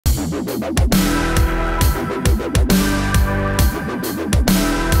What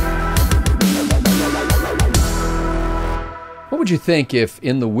would you think if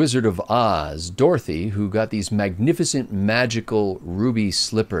in The Wizard of Oz, Dorothy, who got these magnificent magical ruby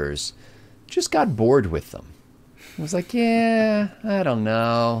slippers, just got bored with them? It was like, yeah, I don't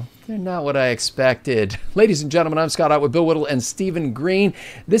know. They're not what I expected. Ladies and gentlemen, I'm Scott Ott with Bill Whittle and Stephen Green.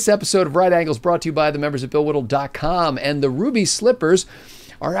 This episode of Right Angles brought to you by the members at BillWhittle.com. And the ruby slippers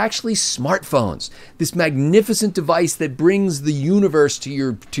are actually smartphones. This magnificent device that brings the universe to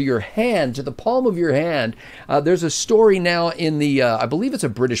your hand, to the palm of your hand. There's a story now in the, I believe it's a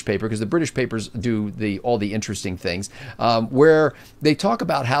British paper, because the British papers do all the interesting things, where they talk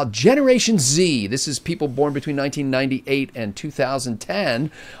about how Generation Z, this is people born between 1998 and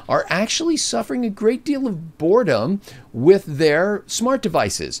 2010, are actually suffering a great deal of boredom with their smart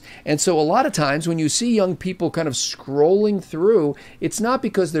devices. And so a lot of times when you see young people kind of scrolling through, it's not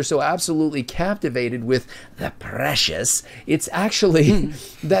because they're so absolutely captivated with the precious. It's actually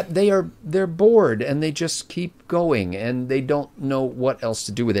that they're bored and they just keep going and they don't know what else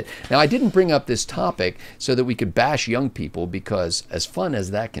to do with it. Now, I didn't bring up this topic so that we could bash young people, because as fun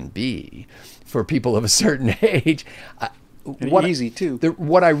as that can be for people of a certain age, easy too.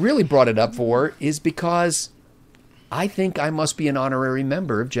 What I really brought it up for is because I think I must be an honorary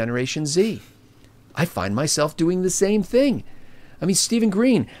member of Generation Z. I find myself doing the same thing. I mean, Stephen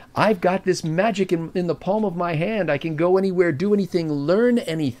Green, I've got this magic in the palm of my hand. I can go anywhere, do anything, learn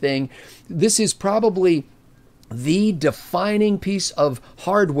anything. This is probably the defining piece of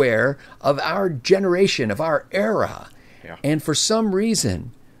hardware of our generation, of our era. Yeah. And for some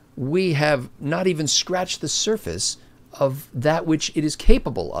reason, we have not even scratched the surface of that which it is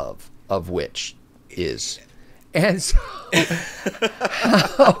capable of which is. And so,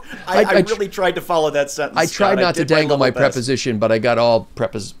 I really tried to follow that sentence. I tried not to dangle my preposition, but I got all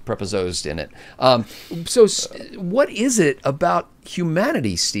preposed in it. So what is it about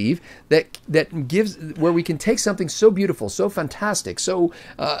humanity, Steve, that gives, where we can take something so beautiful, so fantastic, so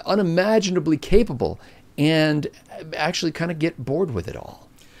unimaginably capable, and actually kind of get bored with it all?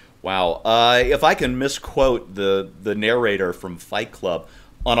 Wow. If I can misquote the narrator from Fight Club,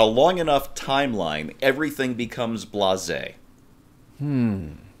 on a long enough timeline, everything becomes blasé.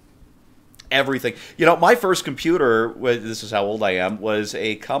 Everything. You know, my first computer, this is how old I am, was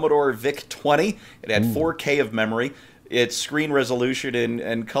a Commodore VIC-20. It had 4K of memory. Its screen resolution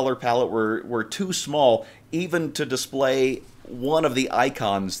and color palette were too small even to display one of the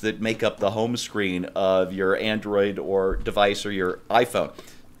icons that make up the home screen of your Android or device or your iPhone.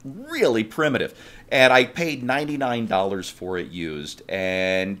 Really primitive. And I paid $99 for it used.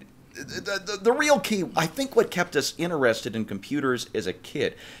 And the real key, I think what kept us interested in computers as a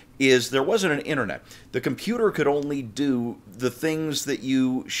kid, is there wasn't an internet. The computer could only do the things that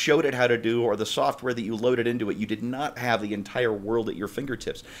you showed it how to do, or the software that you loaded into it. You did not have the entire world at your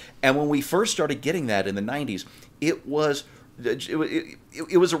fingertips. And when we first started getting that in the 90s, it was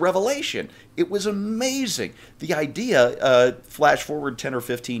a revelation. It was amazing. The idea, flash forward 10 or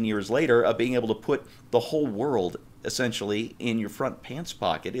 15 years later, of being able to put the whole world essentially in your front pants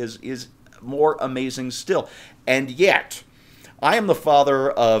pocket is more amazing still. And yet, I am the father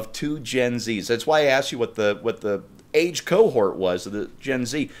of 2 Gen Zs. That's why I asked you what the age cohort was of the Gen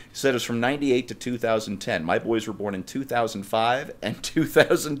Z. He said it's from 98 to 2010. My boys were born in 2005 and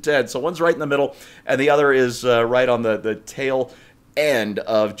 2010. So one's right in the middle, and the other is right on the tail end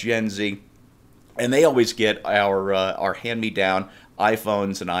of Gen Z. And they always get our hand-me-down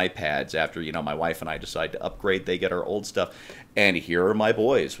iPhones and iPads after, you know, my wife and I decide to upgrade. They get our old stuff. And here are my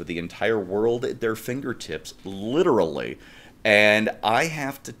boys with the entire world at their fingertips, literally. And I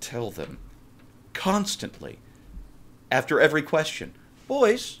have to tell them constantly, after every question,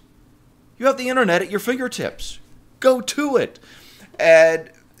 boys, you have the internet at your fingertips. Go to it. And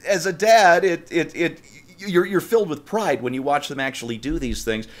as a dad, you're filled with pride when you watch them actually do these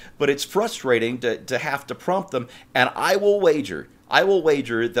things, but it's frustrating to have to prompt them. And I will wager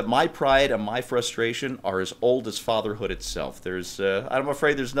that my pride and my frustration are as old as fatherhood itself. I'm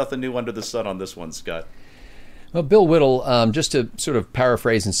afraid there's nothing new under the sun on this one, Scott. Well, Bill Whittle, just to sort of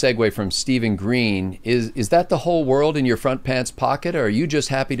paraphrase and segue from Stephen Green, is that the whole world in your front pants pocket, or are you just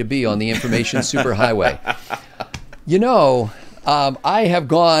happy to be on the information superhighway? You know, I have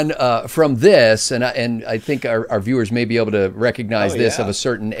gone from this, and I think our viewers may be able to recognize this of a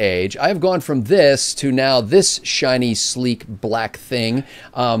certain age. I have gone from this to now this shiny, sleek, black thing,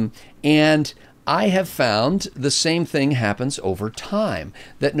 and I have found the same thing happens over time,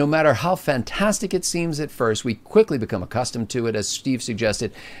 that no matter how fantastic it seems at first, we quickly become accustomed to it, as Steve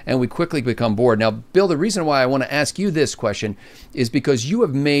suggested, and we quickly become bored. Now, Bill, the reason why I want to ask you this question is because you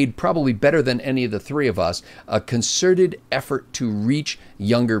have made, probably better than any of the three of us, a concerted effort to reach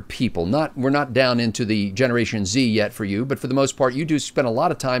younger people. We're not down into the Generation Z yet for you, but for the most part, you do spend a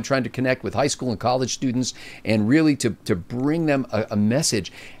lot of time trying to connect with high school and college students and really to bring them a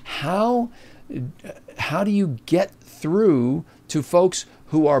message. How do you get through to folks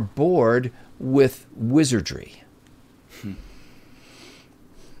who are bored with wizardry?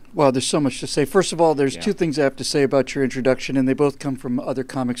 Well, there's so much to say. First of all, there's two things I have to say about your introduction, and they both come from other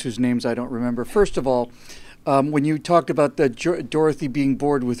comics whose names I don't remember. First of all, when you talked about Dorothy being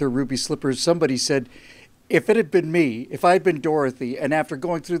bored with her ruby slippers, somebody said, if it had been me, if I had been Dorothy, and after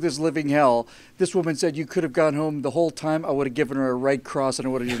going through this living hell, this woman said you could have gone home the whole time, I would have given her a Red Cross and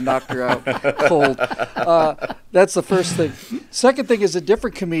I would have just knocked her out cold. That's the first thing. Second thing is, a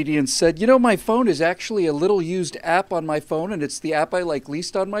different comedian said, you know, my phone is actually a little used app on my phone, and it's the app I like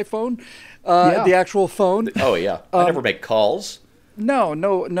least on my phone, the actual phone. Oh, yeah. I never make calls. No.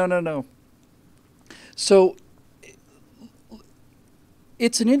 So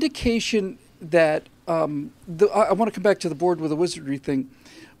it's an indication that I want to come back to the board with the wizardry thing,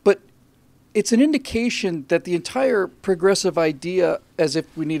 but it's an indication that the entire progressive idea, as if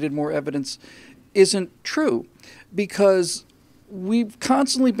we needed more evidence, isn't true, because we've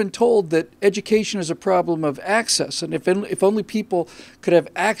constantly been told that education is a problem of access, and if only people could have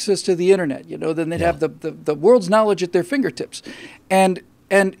access to the internet, you know, then they'd have the world's knowledge at their fingertips, and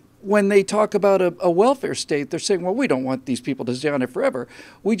when they talk about a welfare state, they're saying, well, we don't want these people to stay on it forever.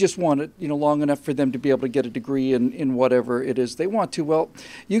 We just want it, you know, long enough for them to be able to get a degree in whatever it is they want to. Well,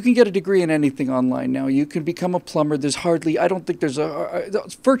 you can get a degree in anything online now. You can become a plumber. I don't think there's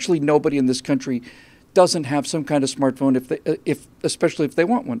virtually nobody in this country doesn't have some kind of smartphone, especially if they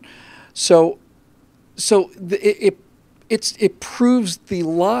want one. So it proves the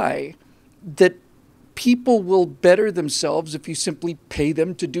lie that people will better themselves if you simply pay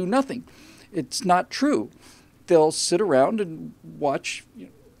them to do nothing. It's not true. They'll sit around and watch.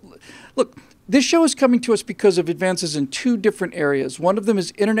 Look, this show is coming to us because of advances in two different areas. One of them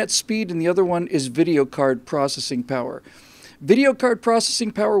is internet speed, and the other one is video card processing power. Video card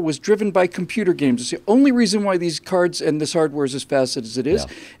processing power was driven by computer games. It's the only reason why these cards and this hardware is as fast as it is.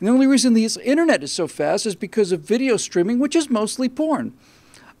 Yeah. And the only reason the internet is so fast is because of video streaming, which is mostly porn.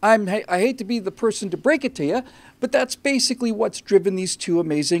 I hate to be the person to break it to you, but that's basically what's driven these two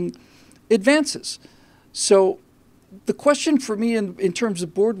amazing advances. So the question for me in terms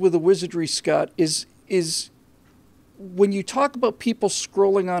of bored with the wizardry, Scott, is when you talk about people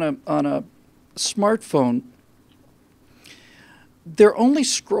scrolling on a smartphone, they're only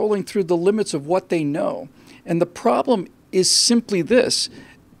scrolling through the limits of what they know. And the problem is simply this.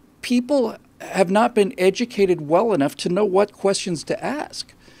 People have not been educated well enough to know what questions to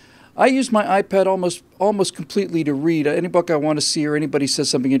ask. I use my iPad almost completely to read any book I want to see, or anybody says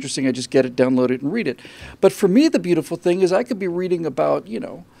something interesting, I just get it, download it, and read it. But for me, the beautiful thing is I could be reading about, you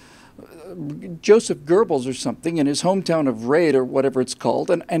know, Joseph Goebbels or something in his hometown of Raid or whatever it's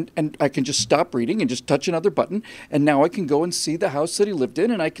called, and I can just stop reading and just touch another button, and now I can go and see the house that he lived in,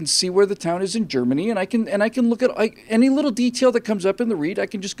 and I can see where the town is in Germany, and I can look at any little detail that comes up in the read. I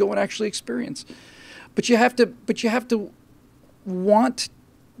can just go and actually experience. But you have to want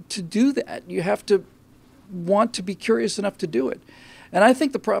to do that. You have to want to be curious enough to do it. And I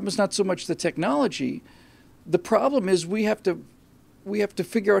think the problem is not so much the technology. The problem is we have to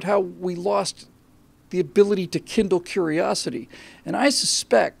figure out how we lost the ability to kindle curiosity. And I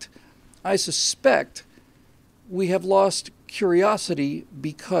suspect we have lost curiosity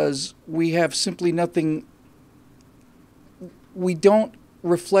because we have simply nothing. We don't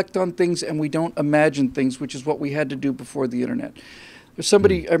reflect on things and we don't imagine things, which is what we had to do before the internet. There's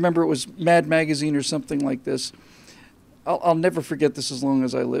somebody, I remember it was Mad Magazine or something like this. I'll never forget this as long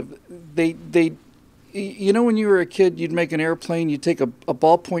as I live. You know, when you were a kid, you'd make an airplane, you'd take a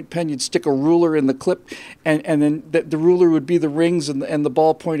ballpoint pen, you'd stick a ruler in the clip, and then the ruler would be the rings, and the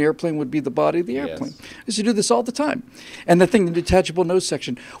ballpoint airplane would be the body of the airplane. Yes. I used to do this all the time. And the detachable nose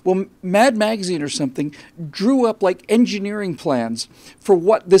section. Well, Mad Magazine or something drew up like engineering plans for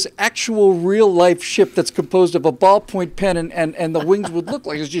what this actual real-life ship that's composed of a ballpoint pen and the wings would look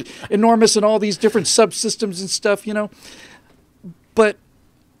like. It's just enormous and all these different subsystems and stuff, you know. But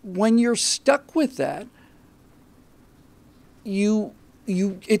when you're stuck with that,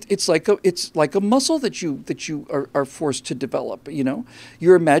 it's like a muscle that you are forced to develop. You know,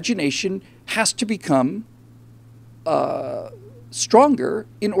 your imagination has to become stronger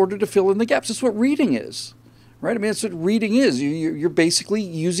in order to fill in the gaps. That's what reading is, right? I mean, that's what reading is. You're basically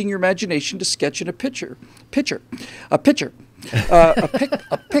using your imagination to sketch in a picture. A picture.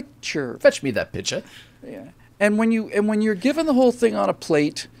 Fetch me that picture. Yeah. And when you're given the whole thing on a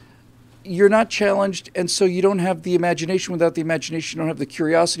plate, you're not challenged, and so you don't have the imagination. Without the imagination, you don't have the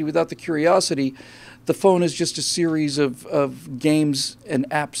curiosity. Without the curiosity, the phone is just a series of games and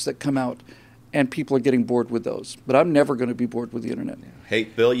apps that come out, and people are getting bored with those. But I'm never going to be bored with the internet. Hey,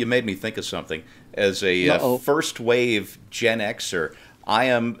 Bill, you made me think of something. As a first wave Gen Xer, I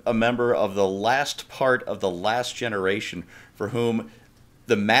am a member of the last part of the last generation for whom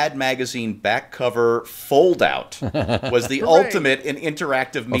the Mad Magazine back cover fold-out was the ultimate in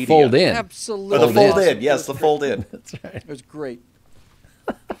interactive media. Fold-in. Absolutely. The fold-in, yes, the fold-in. That's right. It was great.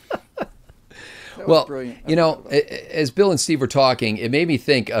 Well, brilliant. as Bill and Steve were talking, it made me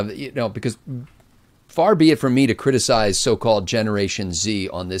think of, because far be it from me to criticize so-called Generation Z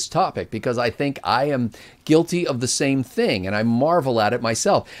on this topic, because I think I am guilty of the same thing, and I marvel at it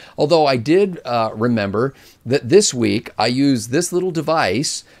myself. Although I did remember that this week I used this little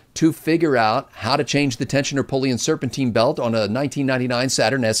device to figure out how to change the tensioner pulley and serpentine belt on a 1999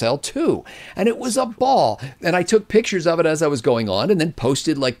 Saturn SL2. And it was a ball. And I took pictures of it as I was going on and then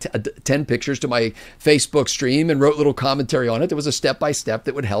posted like 10 pictures to my Facebook stream and wrote little commentary on it. There was a step-by-step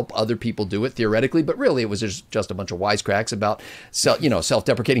that would help other people do it theoretically, but really it was just a bunch of wisecracks about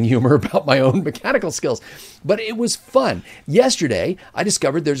self-deprecating humor about my own mechanical skills. But it was fun. Yesterday, I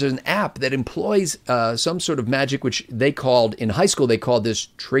discovered there's an app that employs some sort of magic, which in high school, they called this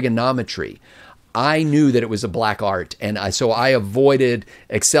trigonometry. I knew that it was a black art, and so I avoided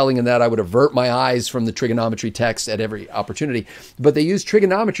excelling in that. I would avert my eyes from the trigonometry text at every opportunity. But they use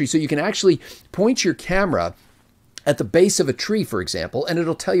trigonometry so you can actually point your camera at the base of a tree, for example, and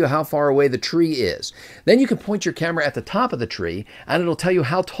it'll tell you how far away the tree is. Then you can point your camera at the top of the tree, and it'll tell you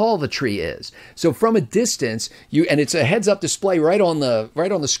how tall the tree is. So from a distance, and it's a heads-up display right on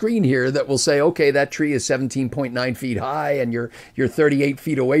the screen here that will say, okay, that tree is 17.9 feet high, and you're 38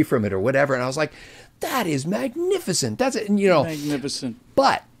 feet away from it, or whatever. And I was like, that is magnificent. That's it. Magnificent.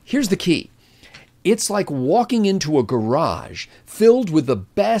 But here's the key. It's like walking into a garage filled with the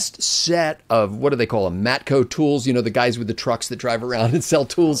best set of, what do they call them, Matco tools, the guys with the trucks that drive around and sell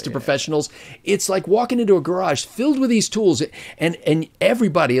tools to professionals. It's like walking into a garage filled with these tools, and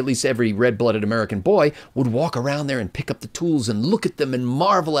everybody, at least every red-blooded American boy, would walk around there and pick up the tools and look at them and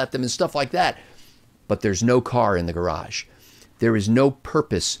marvel at them and stuff like that. But there's no car in the garage. There is no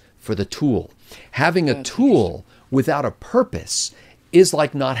purpose for the tool. Having a tool without a purpose is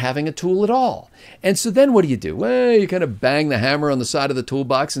like not having a tool at all. And so then what do? Well, you kind of bang the hammer on the side of the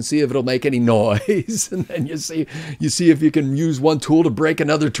toolbox and see if it'll make any noise. And then you see if you can use one tool to break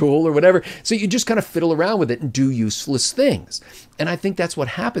another tool or whatever. So you just kind of fiddle around with it and do useless things. And I think that's what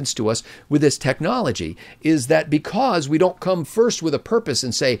happens to us with this technology, is that because we don't come first with a purpose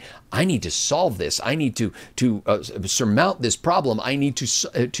and say, I need to solve this, I need to surmount this problem, I need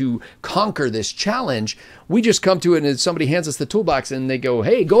to conquer this challenge, we just come to it and somebody hands us the toolbox and they go,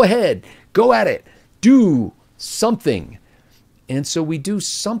 hey, go ahead, go at it, do something. And so we do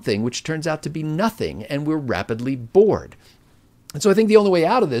something which turns out to be nothing, and we're rapidly bored. And so I think the only way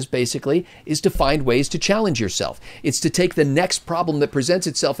out of this, basically, is to find ways to challenge yourself. It's to take the next problem that presents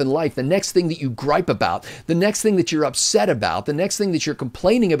itself in life, the next thing that you gripe about, the next thing that you're upset about, the next thing that you're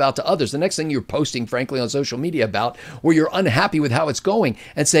complaining about to others, the next thing you're posting, frankly, on social media about, or you're unhappy with how it's going,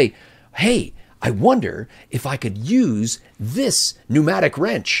 and say, hey, I wonder if I could use this pneumatic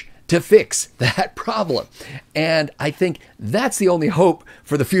wrench to fix that problem. And I think that's the only hope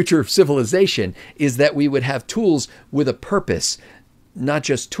for the future of civilization, is that we would have tools with a purpose, not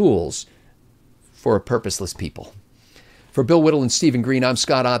just tools for a purposeless people. For Bill Whittle and Stephen Green, I'm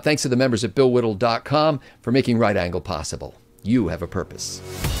Scott Ott. Thanks to the members at BillWhittle.com for making Right Angle possible. You have a purpose.